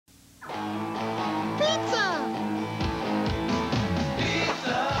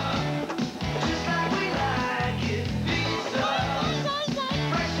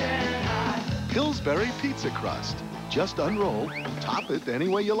Pillsbury pizza crust. Just unroll, top it any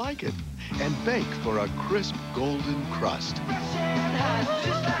way you like it, and bake for a crisp golden crust.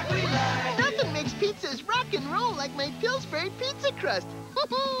 Nothing makes pizzas rock and roll like my Pillsbury pizza crust.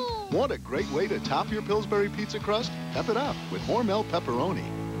 Want a great way to top your Pillsbury pizza crust? Pep it up with Hormel pepperoni.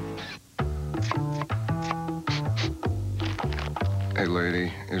 Hey,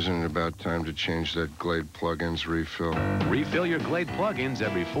 lady, isn't it about time to change that Glade plug-ins refill? Refill your Glade plug-ins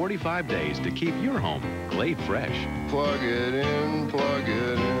every 45 days to keep your home Glade fresh. Plug it in, plug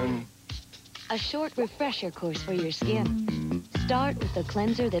it in. A short refresher course for your skin. Start with the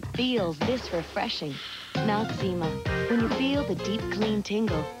cleanser that feels this refreshing. Noxzema. When you feel the deep, clean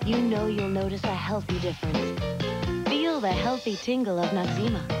tingle, you know you'll notice a healthy difference. Feel the healthy tingle of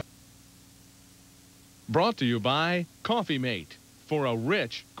Noxzema. Brought to you by Coffee Mate, for a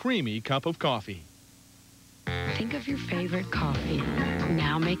rich, creamy cup of coffee. Think of your favorite coffee.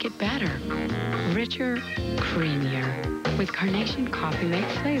 Now make it better. Richer, creamier. With Carnation Coffee Mate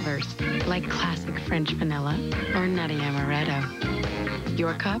flavors, like classic French vanilla or nutty amaretto.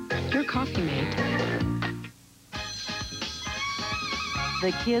 Your cup, your Coffee Mate.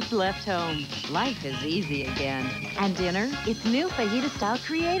 The kids left home. Life is easy again. And dinner, it's new fajita-style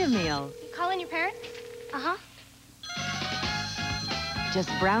Create-A meal. Calling your parents? Uh-huh. Just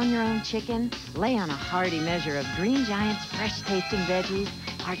brown your own chicken, lay on a hearty measure of Green Giant's fresh-tasting veggies,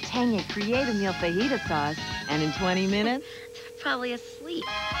 our tangy Create-A meal fajita sauce, and in 20 minutes, Probably asleep.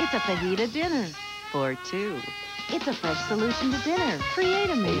 it's a fajita dinner for two. It's a fresh solution to dinner.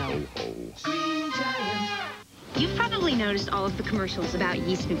 Create-A meal. Green Giant. You've probably noticed all of the commercials about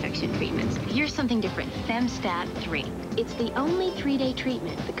yeast infection treatments. Here's something different. Femstat 3. It's the only 3-day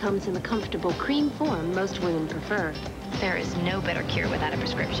treatment that comes in the comfortable cream form most women prefer. There is no better cure without a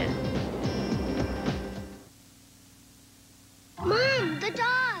prescription. Mom, the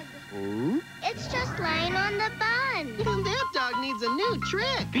dog. Hmm? It's just laying on the bun. That dog needs a new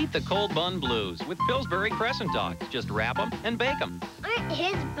trick. Beat the cold bun blues with Pillsbury Crescent Dogs. Just wrap them and bake them. Aren't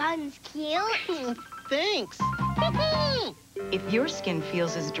his buns cute? Thanks. If your skin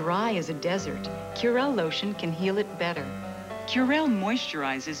feels as dry as a desert, Curel lotion can heal it better. Curel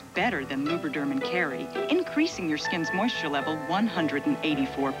moisturizes better than Lubriderm and Carry, increasing your skin's moisture level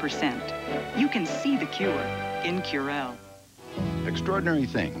 184%. You can see the cure in Curel. Extraordinary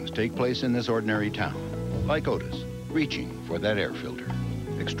things take place in this ordinary town, like Otis, reaching for that air filter.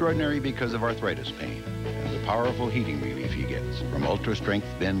 Extraordinary because of arthritis pain and the powerful heating relief he gets from ultra-strength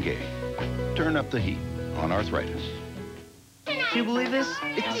Ben Gay. Turn up the heat on arthritis. Can you believe this?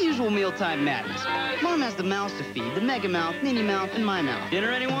 It's the usual mealtime madness. Mom has the mouths to feed, the Mega Mouth, Mini Mouth, and My Mouth. Dinner,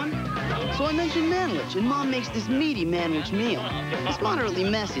 anyone? So I mentioned Manwich, and Mom makes this meaty Manwich meal. It's moderately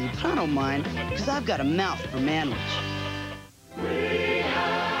messy, but I don't mind, because I've got a mouth for Manwich.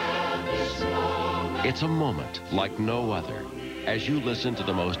 It's a moment like no other as you listen to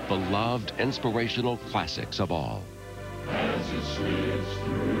the most beloved inspirational classics of all. As it slips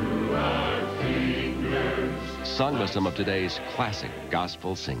through our fingers. Sung by some of today's classic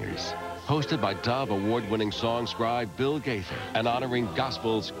gospel singers. Hosted by Dove award-winning song scribe Bill Gaither and honoring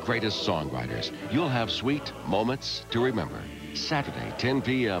gospel's greatest songwriters. You'll have sweet moments to remember. Saturday, 10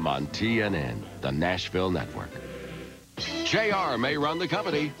 p.m. on TNN, the Nashville Network. JR may run the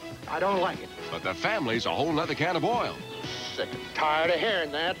company. I don't like it. But the family's a whole nother can of oil. Sick and tired of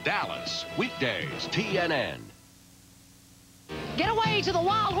hearing that. Dallas, weekdays, TNN. Get away to the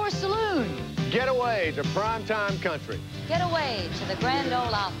Wild Horse Saloon. Get away to primetime country. Get away to the Grand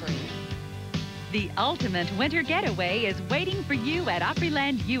Ole Opry. The ultimate winter getaway is waiting for you at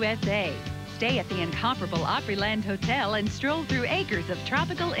Opryland, USA. Stay at the incomparable Opryland Hotel and stroll through acres of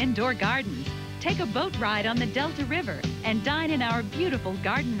tropical indoor gardens. Take a boat ride on the Delta River and dine in our beautiful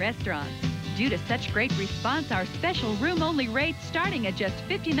garden restaurants. Due to such great response, our special room-only rate starting at just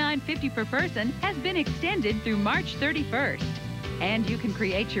 $59.50 per person has been extended through March 31st. And you can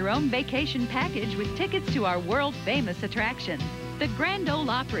create your own vacation package with tickets to our world-famous attractions. The Grand Ole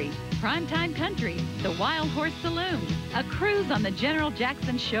Opry, Primetime Country, the Wild Horse Saloon, a cruise on the General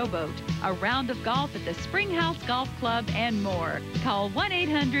Jackson Showboat, a round of golf at the Springhouse Golf Club, and more. Call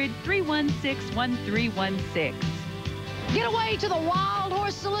 1-800-316-1316. Get away to the Wild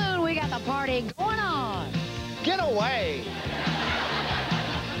Horse Saloon. We got the party going on. Get away.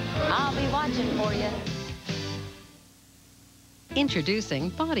 I'll be watching for you. Introducing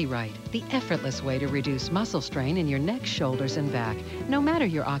Body Right, the effortless way to reduce muscle strain in your neck, shoulders, and back. No matter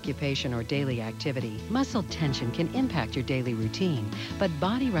your occupation or daily activity, muscle tension can impact your daily routine. But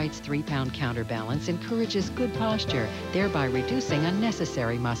Body Right's 3-pound counterbalance encourages good posture, thereby reducing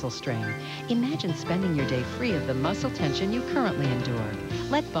unnecessary muscle strain. Imagine spending your day free of the muscle tension you currently endure.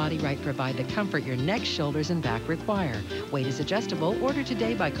 Let Body Right provide the comfort your neck, shoulders, and back require. Weight is adjustable. Order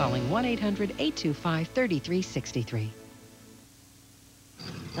today by calling 1-800-825-3363.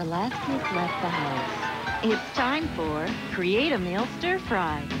 The last kid left the house. It's time for Create a Meal Stir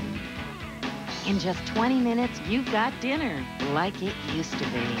Fry. In just 20 minutes, you've got dinner like it used to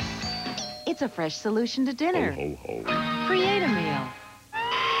be. It's a fresh solution to dinner. Ho, ho, ho. Create a meal.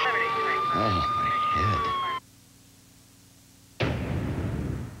 Oh, my head.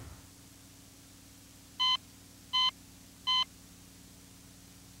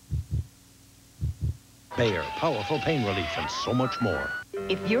 Bayer, powerful pain relief, and so much more.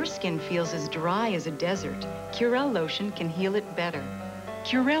 If your skin feels as dry as a desert, Curel lotion can heal it better.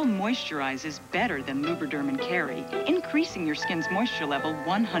 Curel moisturizes better than Lubriderm and Carry, increasing your skin's moisture level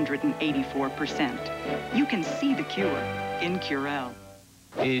 184%. You can see the cure in Curel.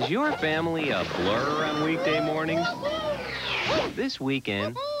 Is your family a blur on weekday mornings? This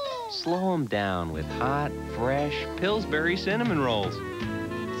weekend, slow them down with hot, fresh Pillsbury cinnamon rolls.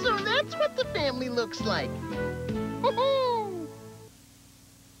 So that's what the family looks like.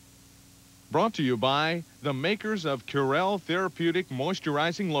 Brought to you by the makers of Curel Therapeutic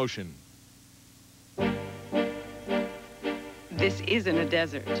Moisturizing Lotion. This isn't a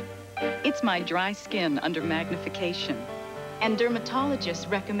desert. It's my dry skin under magnification. And dermatologists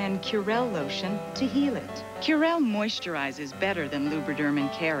recommend Curel lotion to heal it. Curel moisturizes better than Lubriderm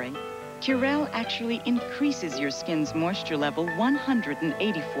and Carry. Curel actually increases your skin's moisture level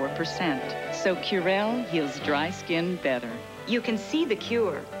 184%. So Curel heals dry skin better. You can see the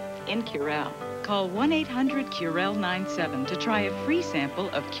cure in Curel. Call 1-800-CUREL-97 to try a free sample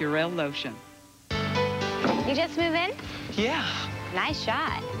of Curel lotion. You just move in? Yeah. Nice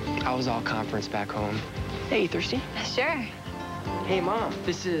shot. I was all conference back home. Hey, you thirsty? Sure. Hey, Mom,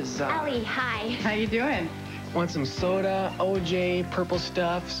 this is, Ellie, hi. How you doing? Want some soda, OJ, purple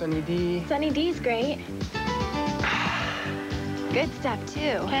stuff, Sunny D? Sunny D's great. Good stuff,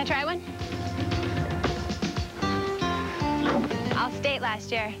 too. Can I try one? All state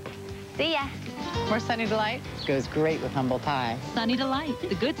last year. See ya. More Sunny Delight? Goes great with humble pie. Sunny Delight,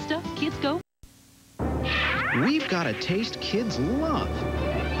 the good stuff kids go. We've got a taste kids love.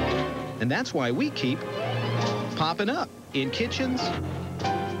 And that's why we keep popping up in kitchens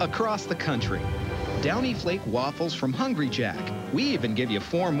across the country. Downy Flake waffles from Hungry Jack. We even give you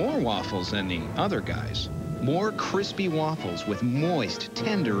 4 more waffles than the other guys. More crispy waffles with moist,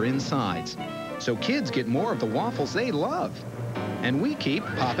 tender insides. So kids get more of the waffles they love. And we keep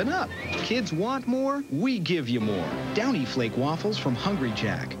popping up. Kids want more, we give you more. Downy Flake waffles from Hungry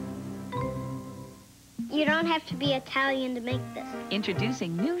Jack. You don't have to be Italian to make this.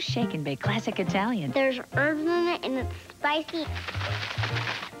 Introducing new Shake and Bake Classic Italian. There's herbs in it and it's spicy.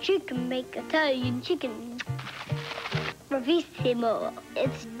 Chicken bake Italian chicken. Bravissimo.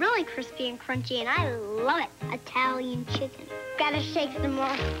 It's really crispy and crunchy and I love it. Italian chicken. Gotta shake some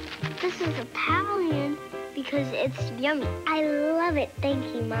more. This is Italian because it's yummy. I love it.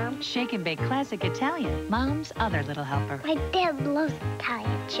 Thank you, Mom. Shake and Bake Classic Italian, Mom's other little helper. My dad loves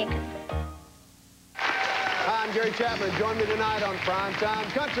Italian chicken. Hi, I'm Gary Chapman. Join me tonight on Primetime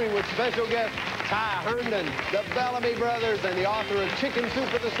Country with special guest Ty Herndon, the Bellamy Brothers, and the author of Chicken Soup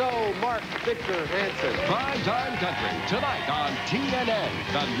for the Soul, Mark Victor Hansen. Primetime Country, tonight on TNN,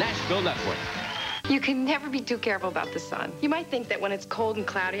 the Nashville Network. You can never be too careful about the sun. You might think that when it's cold and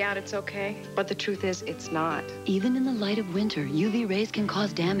cloudy out, it's okay, but the truth is, it's not. Even in the light of winter, UV rays can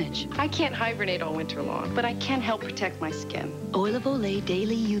cause damage. I can't hibernate all winter long, but I can help protect my skin. Oil of Olay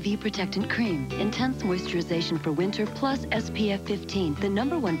Daily UV Protectant Cream. Intense moisturization for winter plus SPF 15. The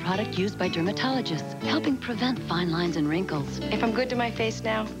 #1 product used by dermatologists, helping prevent fine lines and wrinkles. If I'm good to my face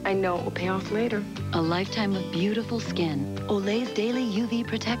now, I know it will pay off later. A lifetime of beautiful skin. Olay's Daily UV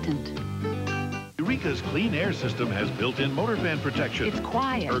Protectant. Eureka's clean air system has built-in motor fan protection. It's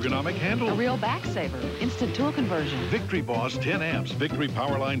quiet. Ergonomic handle. A real back saver. Instant tool conversion. Victory Boss 10 amps. Victory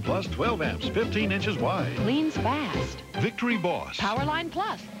Powerline Plus 12 amps. 15 inches wide. Cleans fast. Victory Boss. Powerline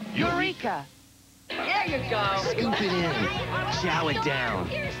Plus. Eureka. There you go. Scoop it in. Chow it down.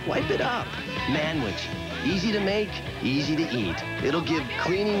 Wipe it up. Manwich. Easy to make, easy to eat. It'll give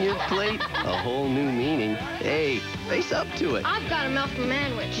cleaning your plate a whole new meaning. Hey, face up to it. I've got a mouth from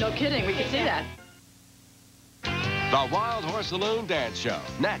Manwich. No kidding, we can see that. The Wild Horse Saloon Dance Show,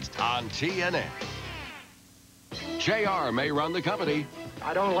 next on TNN. JR may run the company.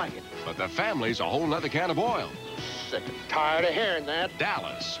 I don't like it. But the family's a whole nother can of oil. Sick and tired of hearing that.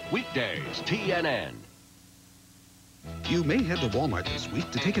 Dallas, weekdays, TNN. You may head to Walmart this week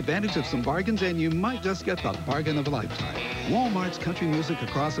to take advantage of some bargains, and you might just get the bargain of a lifetime. Walmart's Country Music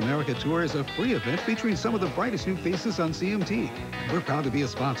Across America Tour is a free event featuring some of the brightest new faces on CMT. We're proud to be a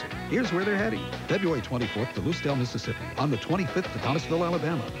sponsor. Here's where they're heading. February 24th to Lucedale, Mississippi. On the 25th to Thomasville,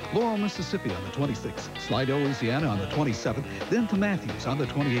 Alabama. Laurel, Mississippi on the 26th. Slidell, Louisiana on the 27th. Then to Matthews on the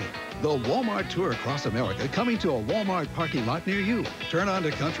 28th. The Walmart Tour Across America coming to a Walmart parking lot near you. Turn on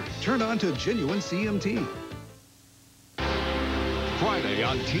to country. Turn on to genuine CMT. Friday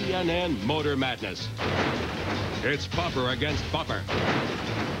on TNN Motor Madness. It's bumper against bumper.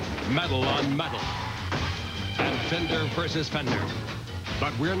 Metal on metal. And fender versus fender.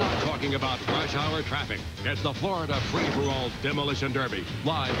 But we're not talking about rush hour traffic. It's the Florida Free-for-All Demolition Derby.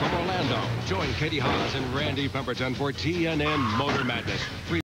 Live from Orlando. Join Katie Haas and Randy Pemberton for TNN Motor Madness.